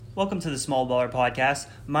Welcome to the Small Baller Podcast.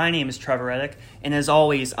 My name is Trevor Reddick, and as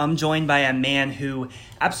always, I'm joined by a man who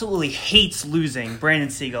absolutely hates losing, Brandon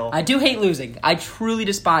Siegel. I do hate losing. I truly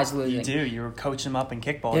despise losing. You do. You were coaching him up in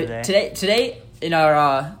kickball today. Today, in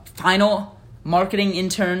our final marketing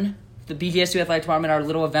intern, the BGSU athletic department, our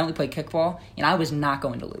little event, we played kickball, and I was not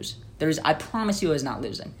going to lose. I promise you, I was not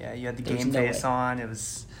losing. Yeah, you had the game face on. It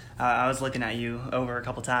was. I was looking at you over a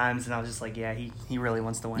couple times, and I was just like, yeah, he really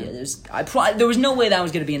wants to win. Yeah, there was no way that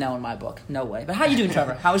was going to be an L in my book. No way. But how you doing,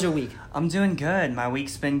 Trevor? How was your week? I'm doing good. My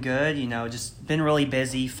week's been good. Just been really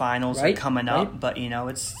busy. Finals are coming up, but,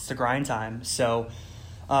 it's the grind time. So,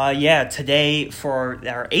 today for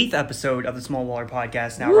our 8th episode of the Small Baller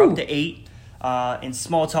Podcast. Now, we're up to 8. In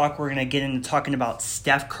small talk, we're going to get into talking about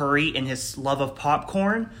Steph Curry and his love of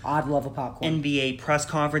popcorn. Odd love of popcorn. NBA press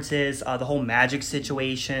conferences, the whole Magic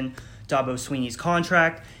situation, Dabo Sweeney's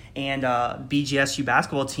contract, and BGSU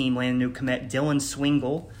basketball team landed new commit Dylan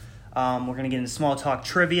Swingle. We're going to get into small talk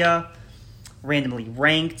trivia, randomly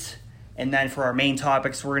ranked, and then for our main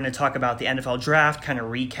topics, we're going to talk about the NFL draft, kind of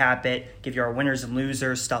recap it, give you our winners and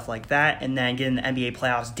losers, stuff like that, and then get into the NBA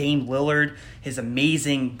playoffs. Dame Lillard, his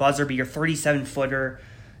amazing buzzer beater, 37-footer,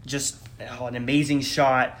 just an amazing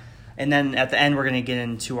shot. And then at the end, we're going to get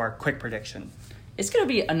into our quick prediction. It's going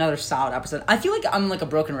to be another solid episode. I feel like I'm like a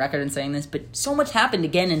broken record in saying this, but so much happened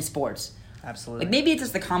again in sports. Absolutely. Maybe it's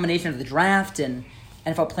just the combination of the draft and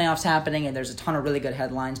NFL playoffs happening, and there's a ton of really good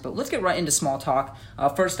headlines. But let's get right into small talk.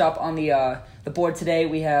 First up on the board today,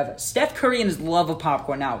 we have Steph Curry and his love of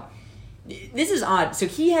popcorn. Now, this is odd. So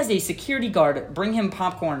he has a security guard bring him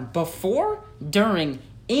popcorn before, during,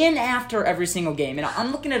 and after every single game. And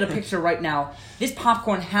I'm looking at a picture right now. This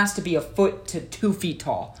popcorn has to be 1 foot to 2 feet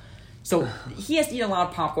tall. So he has to eat a lot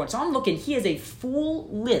of popcorn. So I'm looking. He has a full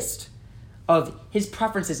list of his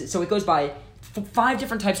preferences. So it goes by 5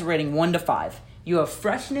 different types of rating, 1 to 5. You have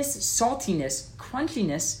freshness, saltiness,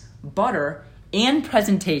 crunchiness, butter, and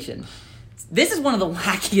presentation. This is one of the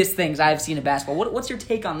wackiest things I've seen in basketball. What's your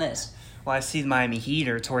take on this? Well, I see the Miami Heat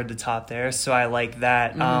are toward the top there, so I like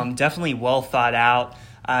that. Definitely well thought out.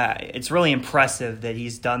 It's really impressive that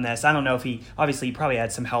he's done this. I don't know if he probably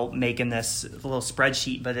had some help making this little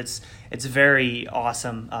spreadsheet, but it's very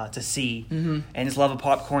awesome to see. Mm-hmm. And his love of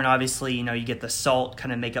popcorn, obviously, you get the salt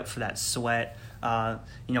kind of make up for that sweat.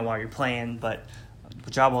 While you're playing, but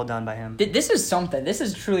job well done by him. This is something. This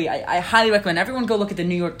is truly, I highly recommend everyone go look at the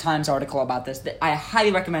New York Times article about this. I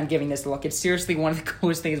highly recommend giving this a look. It's seriously one of the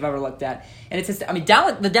coolest things I've ever looked at. And it's just,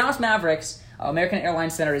 the Dallas Mavericks, American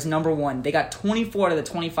Airlines Center is number 1. They got 24 out of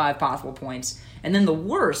the 25 possible points. And then the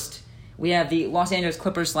worst, we have the Los Angeles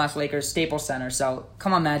Clippers / Lakers Staples Center. So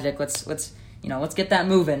come on, Magic, let's get that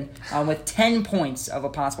moving with 10 points of a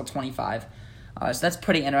possible 25. So that's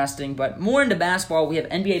pretty interesting. But more into basketball, we have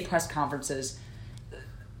NBA press conferences.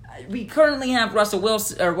 We currently have Russell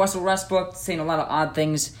Westbrook saying a lot of odd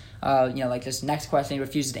things. Like this next question, he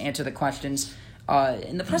refuses to answer the questions.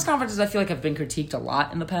 In the press conferences, I feel like have been critiqued a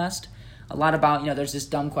lot in the past. A lot about, there's just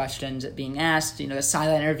dumb questions being asked. The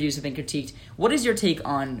silent interviews have been critiqued. What is your take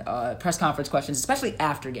on press conference questions, especially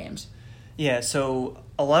after games? Yeah, so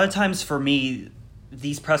a lot of times for me,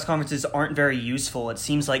 these press conferences aren't very useful. It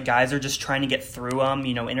seems like guys are just trying to get through them.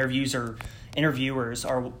 Interviewers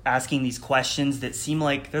are asking these questions that seem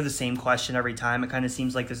like they're the same question every time. It kind of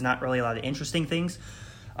seems like there's not really a lot of interesting things.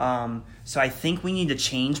 So I think we need to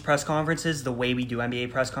change press conferences the way we do NBA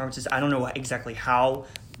press conferences. I don't know exactly how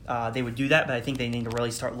they would do that, but I think they need to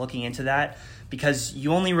really start looking into that because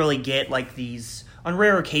you only really get like these. On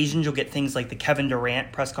rare occasions, you'll get things like the Kevin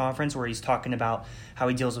Durant press conference where he's talking about how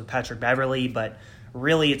he deals with Patrick Beverley, but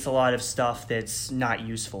really, it's a lot of stuff that's not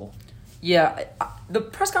useful. Yeah, the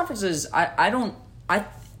press conferences, it's going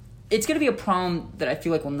to be a problem that I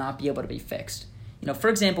feel like will not be able to be fixed. For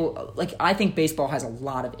example, I think baseball has a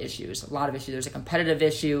lot of issues. There's a competitive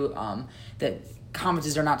issue that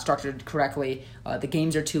conferences are not structured correctly. The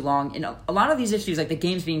games are too long. And a lot of these issues, like the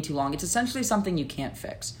games being too long, it's essentially something you can't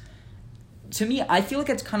fix. To me, I feel like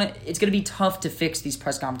it's going to be tough to fix these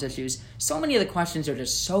press conference issues. So many of the questions are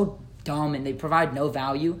just so dumb and they provide no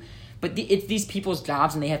value, but it's these people's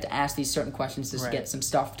jobs and they have to ask these certain questions just to get some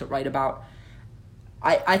stuff to write about.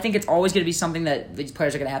 I think it's always going to be something that these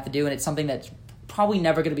players are going to have to do, and it's something that's probably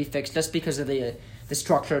never going to be fixed just because of the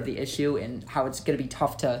structure of the issue and how it's going to be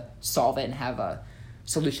tough to solve it and have a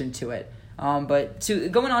solution to it. But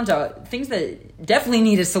going on to things that definitely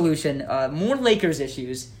need a solution, more Lakers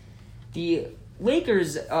issues. The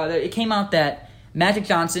Lakers, it came out that Magic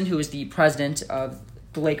Johnson, who is the president of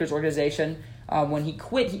the Lakers organization, when he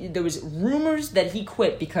quit, there was rumors that he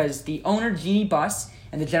quit because the owner, Jeannie Buss,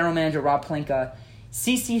 and the general manager, Rob Pelinka,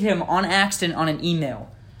 CC'd him on accident on an email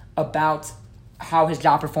about how his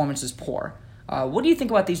job performance is poor. What do you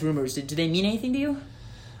think about these rumors? Do they mean anything to you?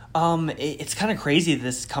 It's kind of crazy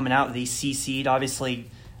this is coming out. They CC'd, obviously,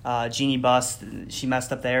 Jeannie Buss, she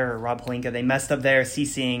messed up there, or Rob Pelinka, they messed up there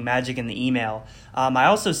CCing Magic in the email. I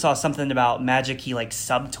also saw something about Magic, he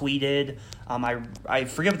subtweeted. I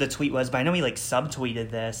forget what the tweet was, but I know he subtweeted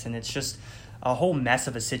this, and it's just a whole mess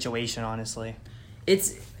of a situation, honestly.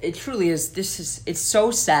 It truly is. It's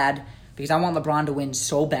so sad because I want LeBron to win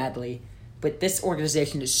so badly, but this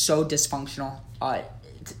organization is so dysfunctional.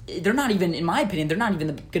 They're not even, in my opinion, they're not even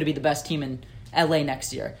going to be the best team in LA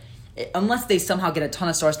next year. Unless they somehow get a ton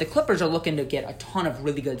of stars. The Clippers are looking to get a ton of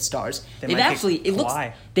really good stars.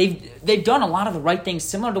 They've done a lot of the right things,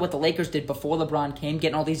 similar to what the Lakers did before LeBron came,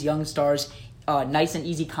 getting all these young stars, nice and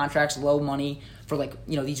easy contracts, low money for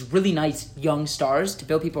these really nice young stars to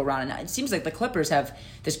build people around. And it seems like the Clippers have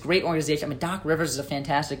this great organization. I mean, Doc Rivers is a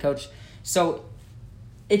fantastic coach. So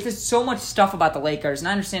it's just so much stuff about the Lakers, and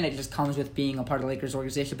I understand it just comes with being a part of the Lakers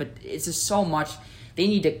organization, but it's just so much. They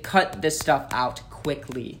need to cut this stuff out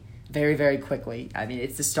quickly. Very, very quickly. I mean,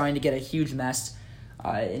 it's just starting to get a huge mess.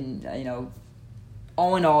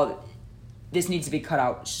 All in all, this needs to be cut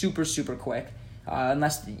out super, super quick.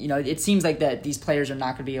 Unless, it seems like that these players are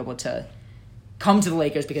not going to be able to come to the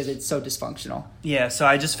Lakers because it's so dysfunctional. Yeah, so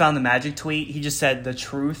I just found the Magic tweet. He just said the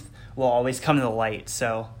truth will always come to the light.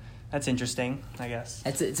 So that's interesting, I guess.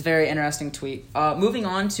 It's a very interesting tweet. Moving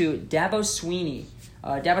on to Dabo Swinney.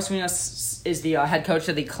 Dabo Swinney is the head coach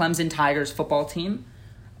of the Clemson Tigers football team.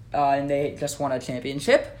 And they just won a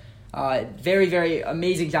championship. Very, very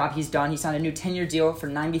amazing job he's done. He signed a new 10-year deal for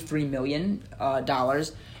 $93 million,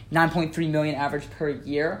 $9.3 million average per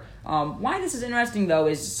year. Why this is interesting, though,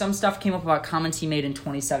 is some stuff came up about comments he made in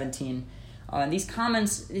 2017. And these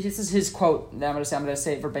comments, this is his quote that I'm going to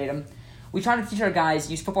say it verbatim. "We try to teach our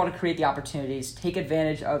guys, use football to create the opportunities, take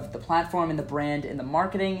advantage of the platform and the brand and the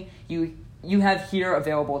marketing you have here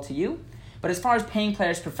available to you. But as far as paying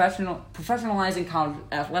players, professionalizing college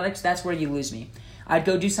athletics, that's where you lose me. I'd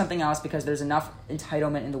go do something else because there's enough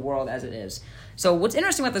entitlement in the world as it is." So what's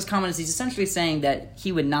interesting about this comment is he's essentially saying that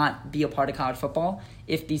he would not be a part of college football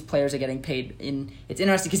if these players are getting paid. It's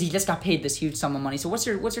interesting because he just got paid this huge sum of money. So what's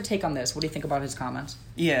your take on this? What do you think about his comments?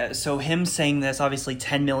 Yeah, so him saying this, obviously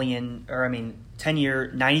 10 year,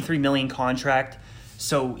 $93 million contract.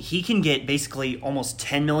 So he can get basically almost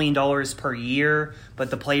 $10 million per year, but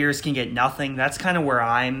the players can get nothing. That's kind of where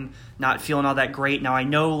I'm not feeling all that great. Now, I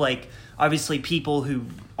know, obviously people who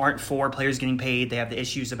aren't for players getting paid, they have the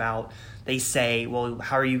issues about, they say, well,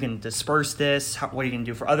 how are you going to disperse this? What are you going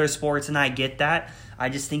to do for other sports? And I get that. I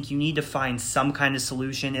just think you need to find some kind of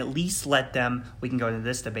solution. At least let them, we can go into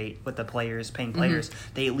this debate with the players, paying players.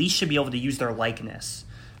 Mm-hmm. They at least should be able to use their likeness.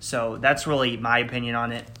 So that's really my opinion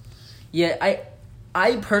on it. Yeah,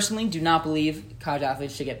 I personally do not believe college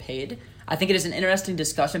athletes should get paid. I think it is an interesting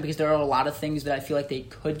discussion because there are a lot of things that I feel like they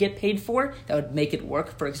could get paid for that would make it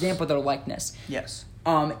work. For example, their likeness. Yes.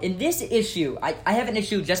 In this issue, I have an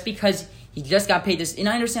issue just because he just got paid this, and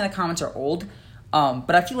I understand the comments are old,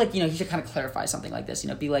 but I feel like, he should kind of clarify something like this,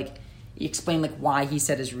 explain why he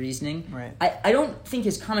said his reasoning. Right. I don't think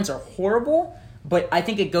his comments are horrible, but I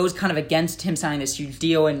think it goes kind of against him signing this huge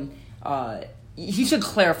deal, and he should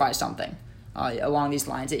clarify something. Along these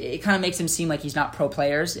lines. It kind of makes him seem like he's not pro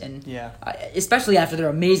players, and especially after their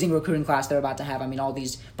amazing recruiting class they're about to have. I mean, all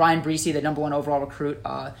these, Brian Breesy, the number one overall recruit,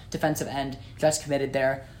 defensive end, just committed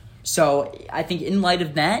there. So I think in light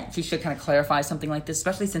of that, he should kind of clarify something like this,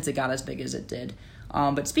 especially since it got as big as it did.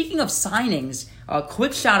 But speaking of signings, a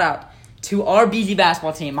quick shout out to our BG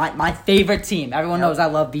basketball team, my favorite team. Everyone knows I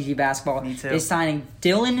love BG basketball. Me too. Is signing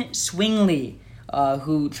Dylan Swingley,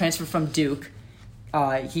 who transferred from Duke.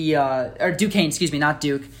 Duquesne, excuse me, not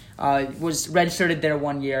Duke, was redshirted there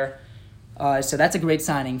 1 year. So that's a great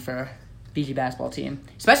signing for BG basketball team,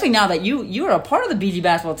 especially now that you are a part of the BG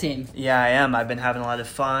basketball team. Yeah, I am. I've been having a lot of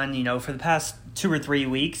fun, for the past 2 or 3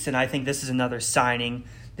 weeks, and I think this is another signing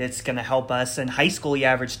that's going to help us. In high school, he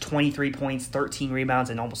averaged 23 points, 13 rebounds,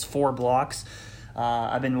 and almost 4 blocks.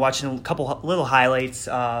 I've been watching a couple little highlights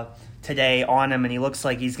today on him, and he looks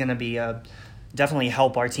like he's going to be definitely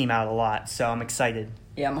help our team out a lot, so I'm excited.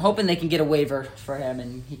 Yeah, I'm hoping they can get a waiver for him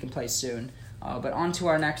and he can play soon. But on to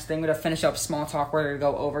our next thing. We're going to finish up small talk. We're going to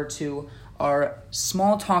go over to our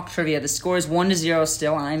small talk trivia. The score is 1-0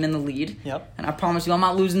 still. I'm in the lead. Yep. And I promise you I'm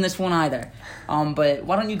not losing this one either. But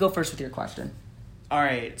why don't you go first with your question? All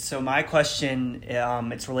right, so my question,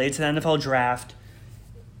 it's related to the NFL draft.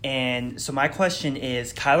 And so my question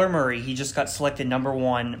is, Kyler Murray, he just got selected number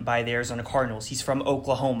 1 by the Arizona Cardinals. He's from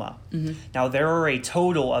Oklahoma. Mm-hmm. Now, there are a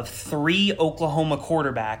total of 3 Oklahoma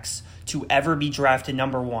quarterbacks to ever be drafted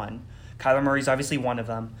number 1. Kyler Murray's obviously one of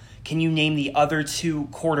them. Can you name the other 2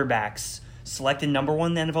 quarterbacks selected number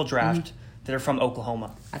 1 in the NFL draft that are from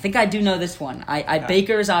Oklahoma? I think I do know this one.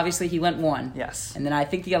 Baker's obviously, he went 1. Yes. And then I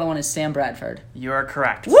think the other one is Sam Bradford. You are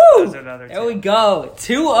correct. Woo! Those are the other 2. There we go.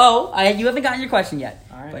 2-0. You haven't gotten your question yet.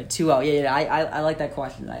 All right. But 2-0. Yeah, I like that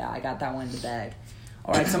question. I got that one in the bag.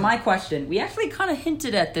 All right, so my question, we actually kind of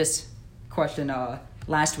hinted at this question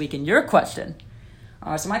last week in your question.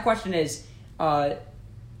 So my question is,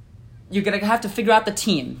 you're going to have to figure out the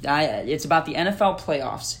team. It's about the NFL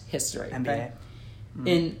playoffs history. NBA.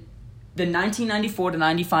 Okay? In the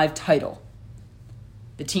 1994-95 title,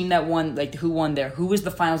 the team that won, who won there, who was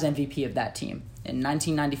the finals MVP of that team in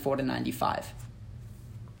 1994-95?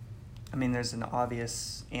 I mean, there's an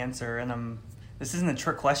obvious answer, and this isn't a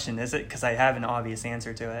trick question, is it? Because I have an obvious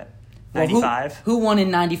answer to it. 95. Who won in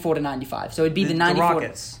 94-95? So it'd be the 94. The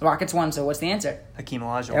Rockets. The Rockets won, so what's the answer? Hakeem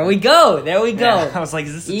Olajuwon. There we go. Yeah, I was like,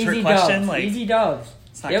 is this a trick question? Easy dubs.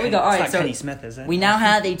 There we go. All right, it's not so Kenny Smith, is it? we now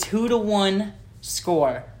have a 2-1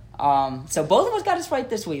 score. So both of us got us right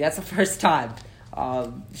this week. That's the first time.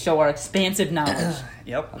 Show our expansive knowledge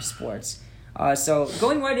of sports. So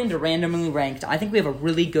going right into randomly ranked, I think we have a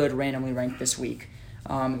really good randomly ranked this week.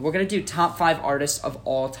 We're going to do top 5 artists of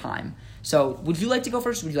all time. So would you like to go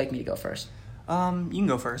first or would you like me to go first? You can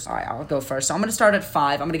go first. All right, I'll go first. So I'm going to start at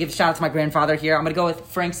 5. I'm going to give a shout out to my grandfather here. I'm going to go with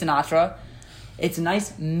Frank Sinatra. It's a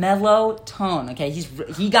nice mellow tone, okay?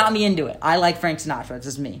 He got me into it. I like Frank Sinatra. It's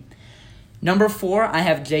just me. Number 4, I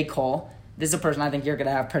have J. Cole. This is a person I think you're going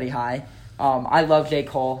to have pretty high. I love J.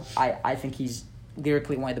 Cole. I think he's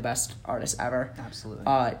lyrically one of the best artists ever. Absolutely.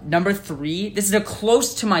 Number 3, this is a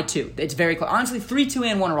close to my 2. It's very close. Honestly, 3, 2,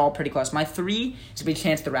 and 1 are all pretty close. My 3 is be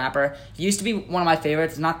Chance the Rapper. He used to be one of my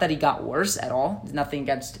favorites. Not that he got worse at all. There's nothing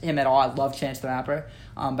against him at all. I love Chance the Rapper.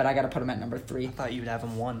 But I got to put him at number 3. I thought you would have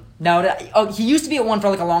him 1. No, he used to be at 1 for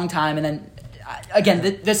a long time, and then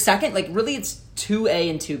again the second, really it's 2A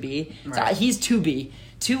and 2B. Right. So he's 2B.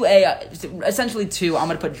 2A, essentially 2. I'm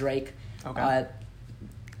gonna put Drake. Okay.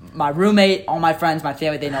 My roommate, all my friends, my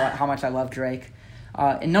family, they know how much I love Drake.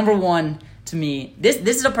 And number 1 to me, this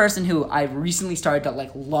is a person who I recently started to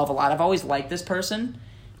love a lot. I've always liked this person,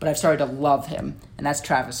 but I've started to love him, and that's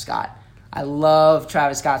Travis Scott. I love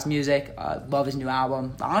Travis Scott's music. Love his new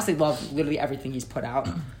album. I honestly love literally everything he's put out.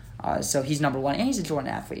 So he's number 1, and he's a Jordan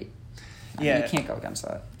athlete. I mean, you can't go against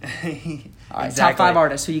that. All right, exactly. Top 5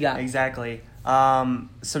 artists. Who you got? Exactly.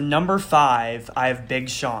 So number 5, I have Big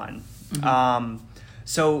Sean. Mm-hmm.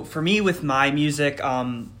 So for me with my music,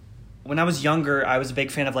 when I was younger, I was a big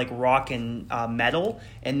fan of rock and metal,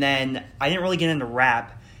 and then I didn't really get into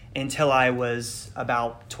rap until I was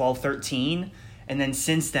about 12, 13. And then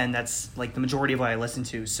since then, that's the majority of what I listen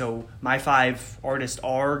to. So my 5 artists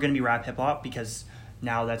are going to be rap hip hop because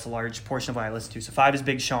now that's a large portion of what I listen to. So 5 is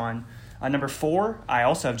Big Sean. Number 4, I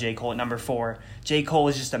also have J. Cole at number 4. J. Cole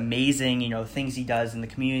is just amazing, things he does in the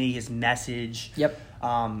community, his message. Yep.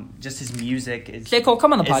 Just his music is J. Cole,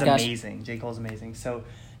 come on the podcast. Amazing. J. Cole's amazing. So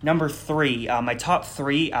number 3, my top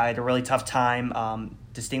 3, I had a really tough time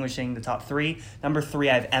distinguishing the top 3. Number 3,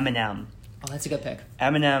 I have Eminem. Oh, that's a good pick.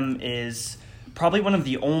 Eminem is probably one of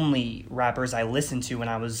the only rappers I listened to when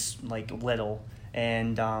I was little,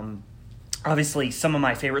 and obviously some of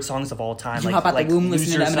my favorite songs of all time. You hop out the womb,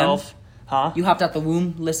 listen to Eminem. Huh? You hopped out the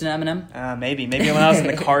womb, listen to Eminem. Maybe when I was in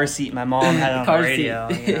the car seat, my mom had it on the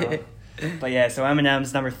radio. But yeah, so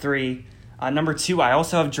Eminem's number 3. Number 2, I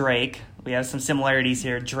also have Drake. We have some similarities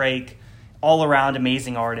here. Drake, all around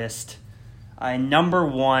amazing artist. Number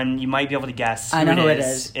 1, you might be able to guess. I know who it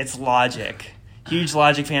is. It's Logic. Huge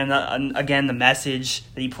Logic fan. Again, the message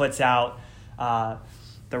that he puts out,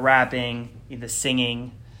 the rapping, the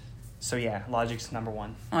singing. So yeah, Logic's number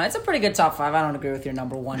 1. Oh, that's a pretty good top 5. I don't agree with your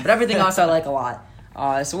number 1, but everything else I like a lot.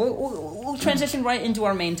 So we'll transition right into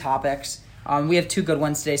our main topics. We have 2 good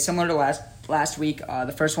ones today, similar to last week.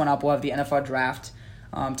 The first one up, we'll have the NFL draft.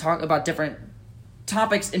 Talk about different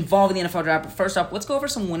topics involving the NFL draft. But first up, let's go over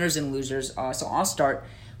some winners and losers. So I'll start.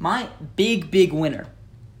 My big winner.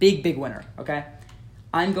 Big winner, okay?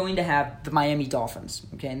 I'm going to have the Miami Dolphins,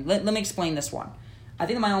 okay? And let me explain this one. I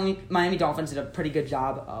think the Miami Dolphins did a pretty good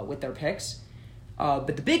job with their picks. But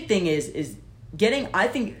the big thing is getting, I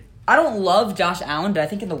don't love Josh Allen, but I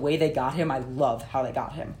think in the way they got him, I love how they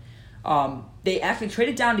got him. They actually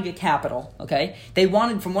traded down to get capital, okay? They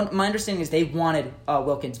wanted, from what my understanding is, they wanted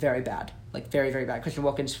Wilkins very bad. Very, very bad. Christian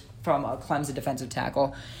Wilkins from Clemson defensive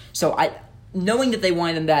tackle. So knowing that they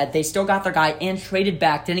wanted him bad, they still got their guy and traded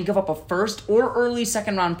back, didn't give up a first or early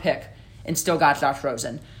second-round pick, and still got Josh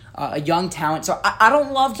Rosen, a young talent. So I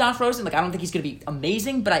don't love Josh Rosen. Like, I don't think he's going to be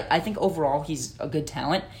amazing, but I think overall he's a good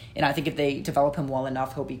talent, and I think if they develop him well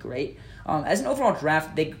enough, he'll be great. As an overall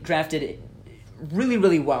draft, they drafted really,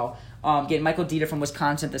 really well. Getting Michael Dieter from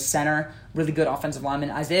Wisconsin at the center, really good offensive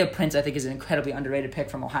lineman. Isaiah Prince, I think, is an incredibly underrated pick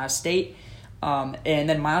from Ohio State. And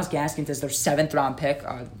then Myles Gaskins is their 7th-round pick.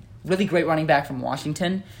 Really great running back from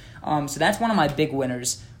Washington. So that's one of my big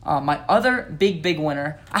winners. My other big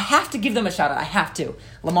winner, I have to give them a shout-out. I have to.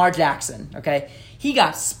 Lamar Jackson, okay? He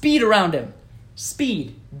got speed around him.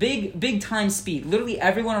 Speed. Big-time speed. Literally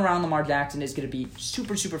everyone around Lamar Jackson is going to be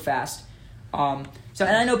super, super fast. And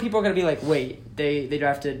I know people are going to be like, wait, they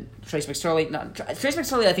drafted Trace McSorley. No, Trace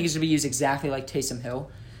McSorley, I think, is going to be used exactly like Taysom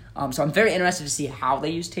Hill. So I'm very interested to see how they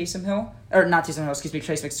use Trace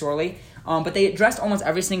McSorley. But they addressed almost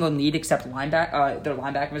every single need except their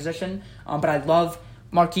linebacker position. But I love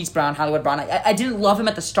Marquise Brown, Hollywood Brown. I didn't love him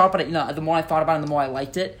at the start, but the more I thought about him, the more I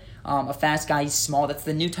liked it. A fast guy, he's small. That's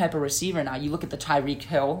the new type of receiver now. You look at the Tyreek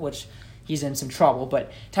Hill, which he's in some trouble,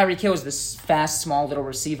 but Tyreek Hill is this fast, small little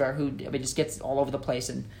receiver who just gets all over the place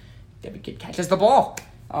and catches the ball.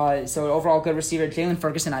 So overall good receiver. Jalen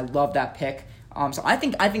Ferguson, I love that pick. So I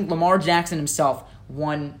think Lamar Jackson himself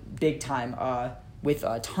won big time with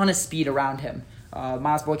a ton of speed around him.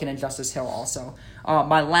 Miles Boykin and Justice Hill also.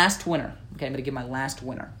 My last winner. Okay, I'm going to give my last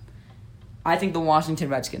winner. I think the Washington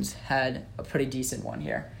Redskins had a pretty decent one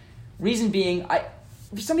here. Reason being,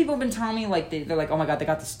 some people have been telling me they're like, oh my god, they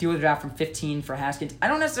got the steal of the draft from 15 for Haskins. I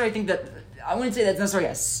don't necessarily think that. I wouldn't say that's necessarily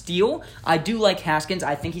a steal. I do like Haskins.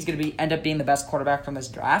 I think he's going to end up being the best quarterback from this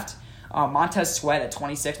draft. Montez Sweat at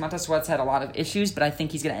 26. Montez Sweat's had a lot of issues, but I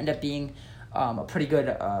think he's going to end up being a pretty good.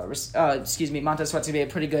 Montez Sweat's going to be a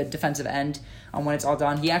pretty good defensive end when it's all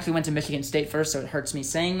done. He actually went to Michigan State first, so it hurts me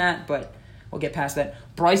saying that, but we'll get past that.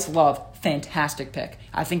 Bryce Love, fantastic pick.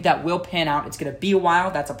 I think that will pan out. It's going to be a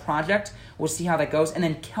while. That's a project. We'll see how that goes. And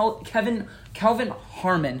then Kelvin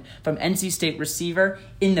Harmon from NC State receiver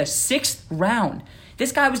in the 6th round.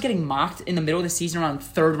 This guy was getting mocked in the middle of the season around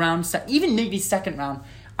 3rd round, even maybe 2nd round.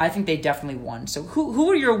 I think they definitely won. So who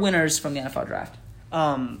are your winners from the NFL draft?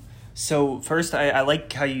 So first, I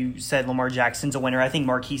like how you said Lamar Jackson's a winner. I think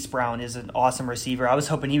Marquise Brown is an awesome receiver. I was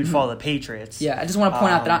hoping he would follow the Patriots. Yeah, I just want to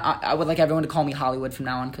point out that I would like everyone to call me Hollywood from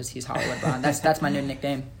now on because he's Hollywood Brown. That's my new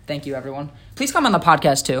nickname. Thank you, everyone. Please come on the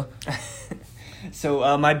podcast, too.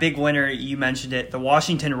 So my big winner, you mentioned it, the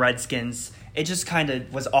Washington Redskins. It just kind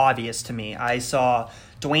of was obvious to me. I saw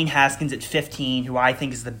Dwayne Haskins at 15, who I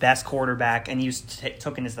think is the best quarterback, and he was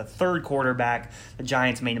taken as the 3rd quarterback. The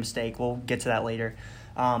Giants made a mistake. We'll get to that later.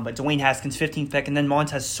 But Dwayne Haskins, 15th pick, and then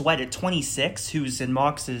Montez Sweat at 26, who's in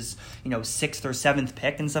Mock's 6th or 7th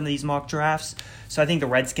pick in some of these mock drafts. So I think the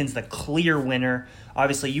Redskins, the clear winner.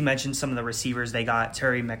 Obviously, you mentioned some of the receivers they got,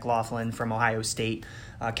 Terry McLaughlin from Ohio State,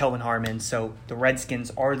 Kelvin Harmon. So the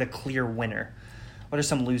Redskins are the clear winner. What are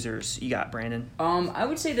some losers you got, Brandon? I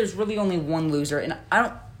would say there's really only one loser, and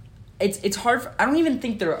it's hard. I don't even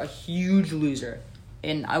think they're a huge loser,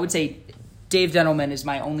 and I would say Dave Dentelman is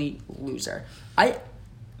my only loser.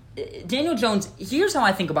 Daniel Jones, here's how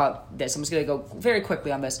I think about this. I'm just going to go very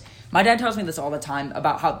quickly on this. My dad tells me this all the time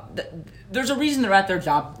about how there's a reason they're at their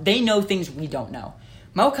job. They know things we don't know.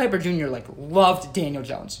 Mel Kiper Jr. Loved Daniel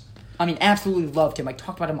Jones. I mean, absolutely loved him.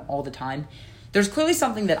 Talked about him all the time. There's clearly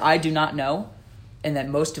something that I do not know, and that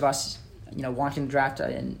most of us, watching the draft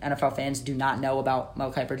and NFL fans do not know about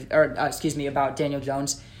about Daniel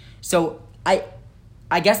Jones. So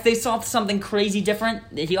I guess they saw something crazy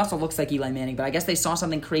different. He also looks like Eli Manning, but I guess they saw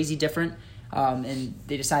something crazy different, and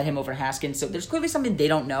they decided him over Haskins. So there's clearly something they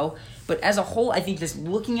don't know. But as a whole, I think just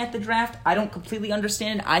looking at the draft, I don't completely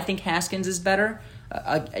understand. I think Haskins is better.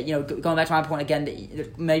 Going back to my point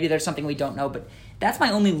again, maybe there's something we don't know, but that's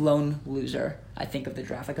my only lone loser, I think, of the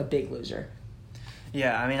draft, a big loser.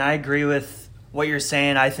 Yeah, I mean, I agree with what you're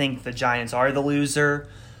saying. I think the Giants are the loser.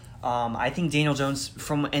 I think Daniel Jones,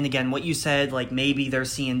 and again, what you said, maybe they're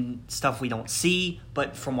seeing stuff we don't see,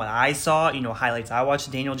 but from what I saw, highlights I watched,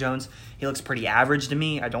 Daniel Jones, he looks pretty average to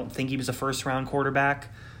me. I don't think he was a first-round quarterback.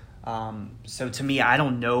 So to me, I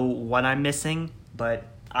don't know what I'm missing, but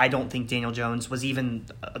I don't think Daniel Jones was even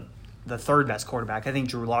the 3rd best quarterback. I think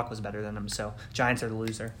Drew Lock was better than him, so Giants are the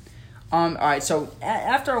loser. All right, so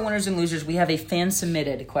after our winners and losers, we have a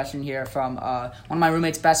fan-submitted question here from one of my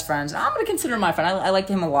roommate's best friends. I'm going to consider him my friend. I liked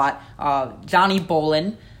him a lot. Johnny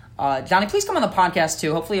Bolin. Johnny, please come on the podcast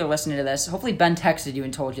too. Hopefully you're listening to this. Hopefully Ben texted you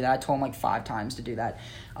and told you that. I told him like 5 times to do that.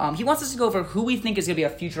 He wants us to go over who we think is going to be a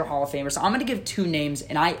future Hall of Famer. So I'm going to give 2 names,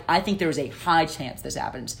 and I think there is a high chance this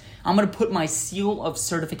happens. I'm going to put my seal of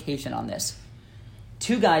certification on this.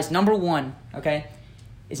 2 guys. Number 1, okay,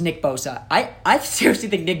 is Nick Bosa. I seriously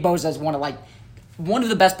think Nick Bosa is one of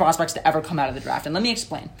the best prospects to ever come out of the draft. And let me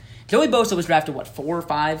explain. Joey Bosa was drafted, 4,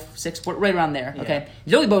 5, 6, right around there, okay?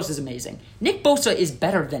 Yeah. Joey Bosa is amazing. Nick Bosa is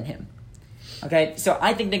better than him, okay? So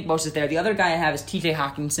I think Nick Bosa is there. The other guy I have is T.J.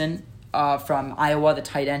 Hockenson from Iowa, the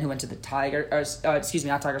tight end who went to the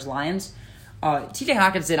Lions. T.J.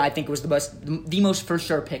 Hockenson, I think, was the most for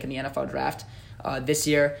sure pick in the NFL draft this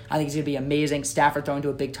year. I think he's going to be amazing. Stafford throwing to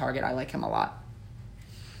a big target. I like him a lot.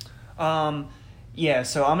 Yeah,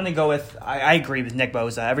 so I'm going to go with, I agree with Nick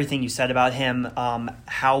Bosa. Everything you said about him,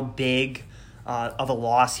 how big of a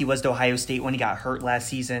loss he was to Ohio State when he got hurt last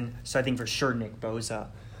season. So I think for sure Nick Bosa.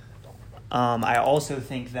 I also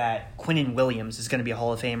think that Quinnen Williams is going to be a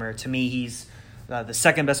Hall of Famer. To me, he's the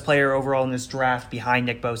second best player overall in this draft behind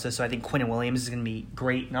Nick Bosa. So I think Quinnen Williams is going to be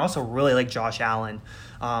great. And I also really like Josh Allen,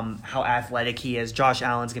 how athletic he is. Josh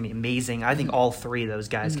Allen's going to be amazing. I think all 3 of those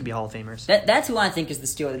guys could be Hall of Famers. That's who I think is the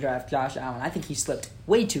steal of the draft, Josh Allen. I think he slipped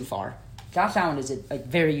way too far. Josh Allen is a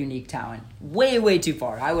very unique talent. Way, way too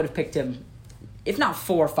far. I would have picked him, if not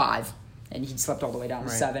 4 or 5, and he slipped all the way down to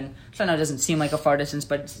 7. Which I know doesn't seem like a far distance,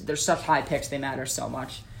 but they're such high picks. They matter so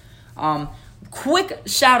much. Quick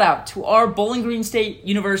shout-out to our Bowling Green State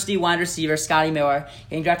University wide receiver, Scotty Miller,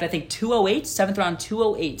 getting drafted, I think, 208, 7th round,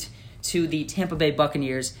 208, to the Tampa Bay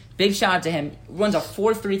Buccaneers. Big shout-out to him. Runs a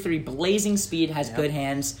 4.33, blazing speed, has good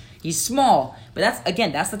hands. He's small, but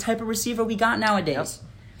that's the type of receiver we got nowadays.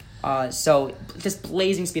 So, just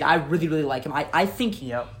blazing speed. I really, really like him. I think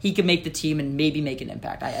he could make the team and maybe make an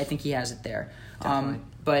impact. I think he has it there.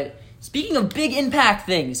 But speaking of big impact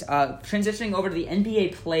things, transitioning over to the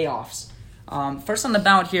NBA playoffs. First on the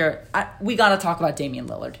ballot here, we got to talk about Damian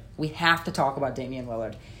Lillard. We have to talk about Damian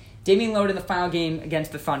Lillard. Damian Lillard in the final game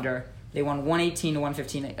against the Thunder, they won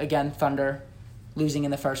 118-115. Again, Thunder losing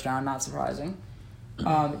in the first round, not surprising.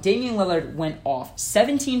 Damian Lillard went off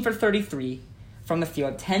 17 for 33 from the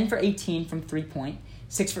field, 10 for 18 from 3-point,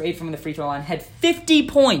 6 for 8 from the free throw line, had 50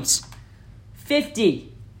 points.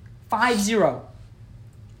 50. 5-0.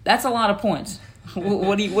 That's a lot of points.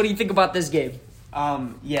 What do you think about this game?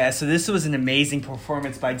 So this was an amazing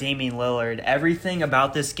performance by Damian Lillard. Everything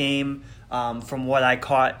about this game, from what I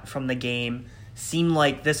caught from the game, seemed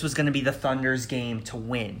like this was going to be the Thunder's game to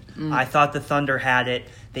win. I thought the Thunder had it.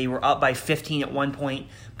 They were up by 15 at one point,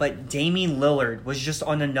 but Damian Lillard was just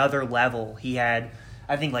on another level. He had,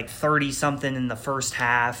 I think, like 30-something in the first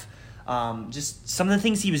half. Just some of the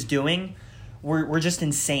things he was doing were just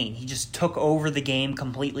insane. He just took over the game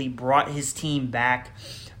completely, brought his team back.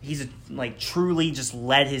 He's truly just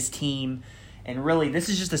led his team. And really, this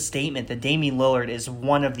is just a statement that Damian Lillard is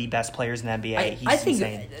one of the best players in the NBA. I think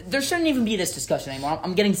insane. There shouldn't even be this discussion anymore.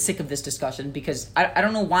 I'm getting sick of this discussion because I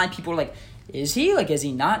don't know why people are like, is he? Is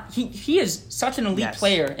he not? He is such an elite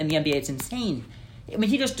player in the NBA. It's insane. I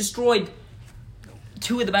mean, he just destroyed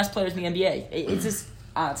 2 of the best players in the NBA. It's just,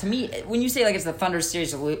 to me, when you say it's the Thunder's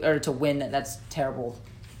series to win, that's terrible.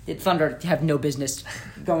 The Thunder have no business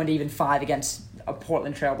going to even 5 against a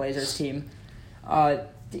Portland Trailblazers team.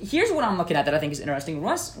 Here's what I'm looking at that I think is interesting.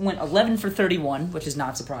 Russ went 11 for 31, which is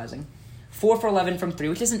not surprising. 4 for 11 from 3,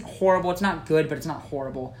 which isn't horrible. It's not good, but it's not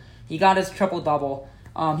horrible. He got his triple-double.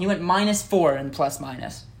 He went -4 in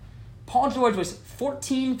plus-minus. Paul George was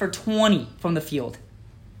 14 for 20 from the field.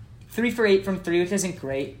 3 for 8 from 3, which isn't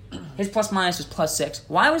great. His plus-minus was +6.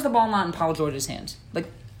 Why was the ball not in Paul George's hands?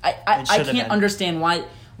 I can't understand why.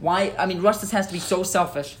 I mean, Russ just has to be so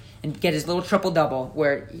selfish and get his little triple-double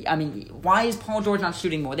where, why is Paul George not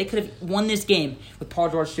shooting more? They could have won this game with Paul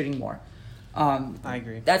George shooting more. I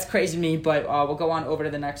agree. That's crazy to me, but we'll go on over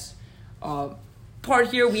to the next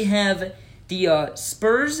part here. We have the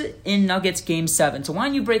Spurs in Nuggets Game 7. So why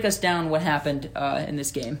don't you break us down what happened in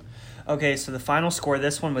this game? Okay, so the final score of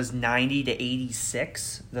this one was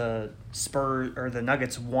 90-86. The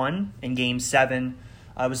Nuggets won in Game 7.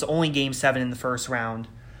 It was only Game 7 in the first round,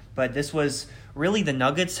 but this was really the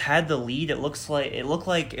Nuggets had the lead. It looked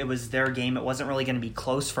like it was their game. It wasn't really going to be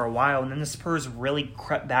close for a while, and then the Spurs really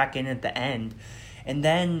crept back in at the end. And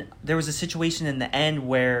then there was a situation in the end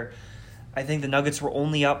where I think the Nuggets were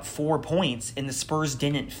only up 4 points, and the Spurs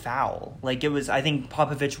didn't foul. I think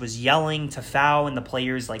Popovich was yelling to foul, and the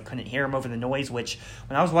players couldn't hear him over the noise, which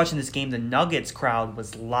when I was watching this game, the Nuggets crowd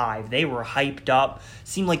was live. They were hyped up.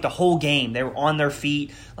 Seemed like the whole game. They were on their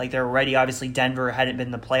feet, they were ready. Obviously, Denver hadn't been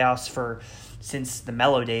in the playoffs since the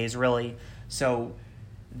Melo days, really. So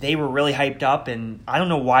they were really hyped up, and I don't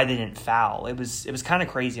know why they didn't foul. It was kind of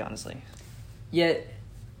crazy, honestly. Yeah,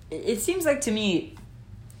 it seems like to me,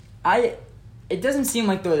 it doesn't seem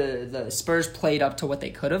like the Spurs played up to what they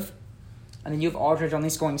could have. I mean, you have Aldridge only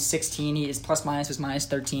scoring 16. His plus-minus was minus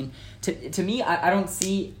 13. To me, I don't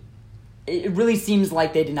see... It really seems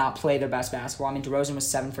like they did not play their best basketball. I mean, DeRozan was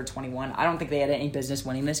 7 for 21. I don't think they had any business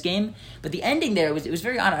winning this game. But the ending there, it was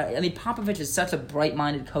very odd. I mean, Popovich is such a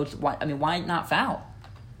bright-minded coach. Why not foul?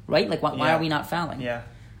 Right? Like, why are we not fouling? Yeah.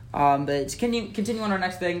 But to continue on our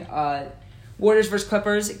next thing, Warriors versus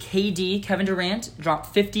Clippers. Kevin Durant,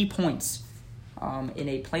 dropped 50 points in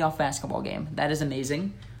a playoff basketball game. That is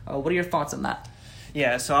amazing. What are your thoughts on that?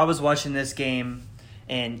 Yeah, so I was watching this game,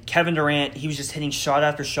 and Kevin Durant, he was just hitting shot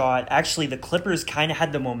after shot. Actually, the Clippers kind of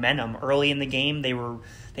had the momentum early in the game.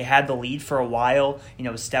 They had the lead for a while. You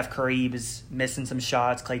know, Steph Curry was missing some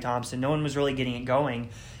shots, Klay Thompson. No one was really getting it going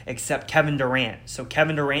except Kevin Durant. So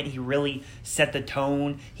Kevin Durant, he really set the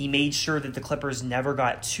tone. He made sure that the Clippers never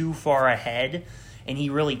got too far ahead, and he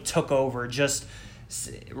really took over.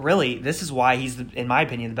 Really, this is why he's, in my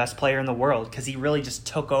opinion, the best player in the world, because he really just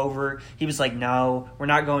took over. He was like, no, we're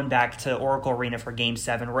not going back to Oracle Arena for Game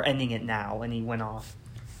 7. We're ending it now, and he went off.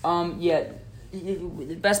 Yeah,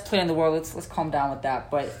 the best player in the world. Let's calm down with that.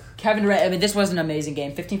 But Kevin Durant, I mean, this was an amazing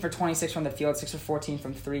game. 15 for 26 from the field, 6 for 14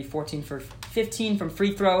 from 3, 14 for 15 from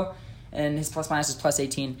free throw, and his plus-minus is plus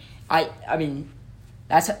 18. I mean,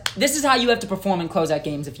 this is how you have to perform in closeout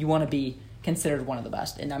games if you want to be considered one of the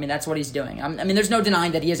best. And, I mean, that's what he's doing. I mean, there's no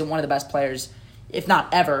denying that he isn't one of the best players, if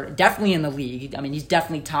not ever, definitely in the league. I mean, he's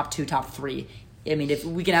definitely top 2, top 3. I mean, if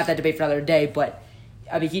we can have that debate for another day, but,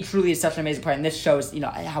 I mean, he truly is such an amazing player, and this shows,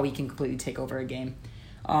 how he can completely take over a game.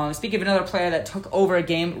 Speaking of another player that took over a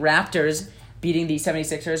game, Raptors beating the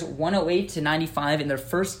 76ers 108-95 in their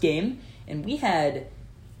first game, and we had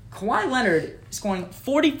Kawhi Leonard scoring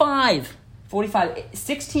 45,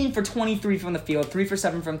 16 for 23 from the field, 3 for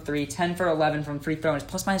 7 from 3, 10 for 11 from free throw, and his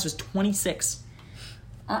plus-minus was 26.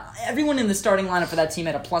 Everyone in the starting lineup for that team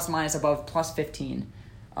had a plus-minus above plus 15.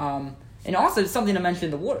 And also, something to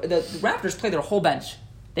mention, the Raptors play their whole bench.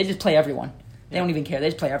 They just play everyone. They don't even care. They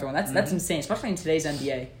just play everyone. That's insane, especially in today's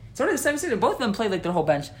NBA. So did the 76ers. Both of them played like their whole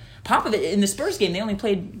bench. In the Spurs game, they only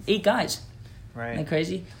played 8 guys. Right. Isn't that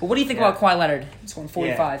crazy? But what do you think about Kawhi Leonard scoring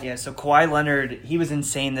 45? Yeah, so Kawhi Leonard, he was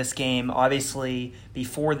insane this game. Obviously,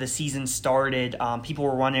 before the season started, people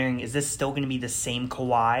were wondering, is this still going to be the same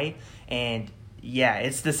Kawhi? And yeah,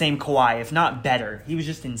 it's the same Kawhi, if not better. He was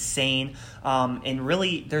just insane. And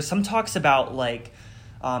really, there's some talks about,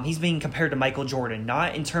 he's being compared to Michael Jordan,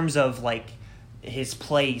 not in terms of, his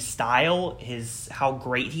play style, how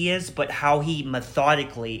great he is, but how he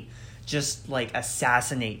methodically just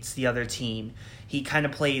assassinates the other team. He kind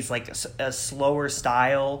of plays a slower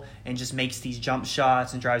style and just makes these jump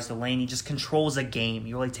shots and drives the lane. He just controls a game.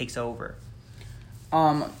 He really takes over.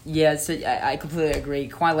 Yeah, so I completely agree.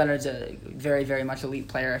 Kawhi Leonard's a very, very much elite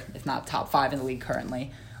player, if not top 5 in the league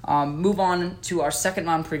currently. Move on to our second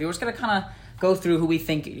round preview. We're just going to kind of go through who we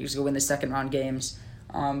think is going to win the second round games.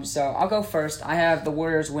 So I'll go first. I have the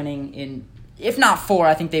Warriors winning in, if not 4,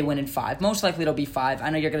 I think they win in 5. Most likely it'll be 5. I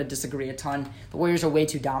know you're going to disagree a ton. The Warriors are way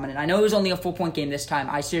too dominant. I know it was only a full-point game this time.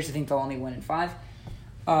 I seriously think they'll only win in 5.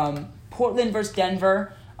 Portland versus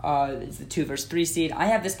Denver. It's the 2 versus 3 seed. I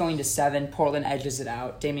have this going to 7. Portland edges it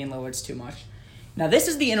out. Damian Lillard's too much. Now, this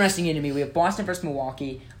is the interesting game to me. We have Boston versus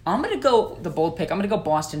Milwaukee. I'm going to go the bold pick. I'm going to go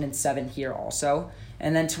Boston in 7 here also.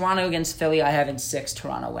 And then Toronto against Philly, I have in 6,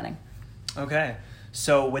 Toronto winning. Okay.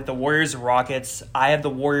 So with the Warriors-Rockets, I have the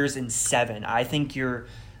Warriors in 7. I think you're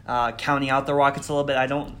counting out the Rockets a little bit.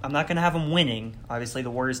 I'm not going to have them winning. Obviously, the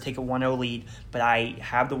Warriors take a 1-0 lead, but I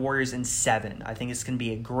have the Warriors in 7. I think it's going to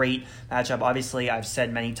be a great matchup. Obviously, I've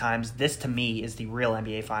said many times, this to me is the real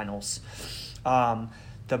NBA Finals.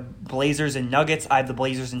 The Blazers and Nuggets, I have the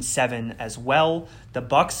Blazers in 7 as well. The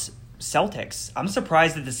Bucks, Celtics. I'm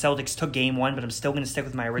surprised that the Celtics took game 1, but I'm still going to stick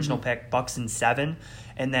with my original pick, Bucks in 7.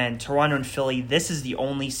 And then Toronto and Philly, this is the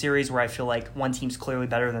only series where I feel like one team's clearly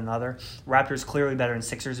better than the other. Raptors clearly better than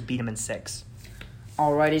Sixers, beat them in 6.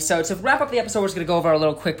 Alrighty, so to wrap up the episode, we're just going to go over our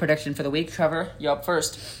little quick prediction for the week. Trevor, you're up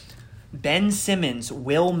first. Ben Simmons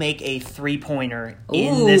will make a 3-pointer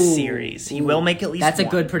in this series. He will make at least That's one.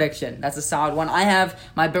 a good prediction. That's a solid one. I have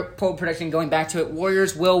my bold prediction going back to it.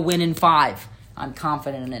 Warriors will win in 5. I'm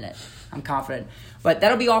confident in it. I'm confident. But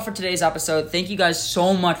that'll be all for today's episode. Thank you guys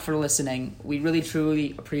so much for listening. We really,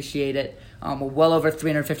 truly appreciate it. We're well over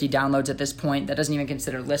 350 downloads at this point. That doesn't even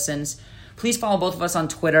consider listens. Please follow both of us on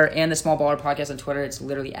Twitter and the Small Baller Podcast on Twitter. It's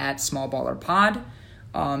literally at Small Baller Pod.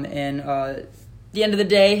 And at the end of the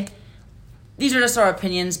day, these are just our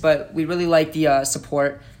opinions, but we really like the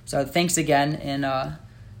support. So thanks again, and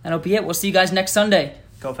that'll be it. We'll see you guys next Sunday.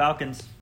 Go Falcons.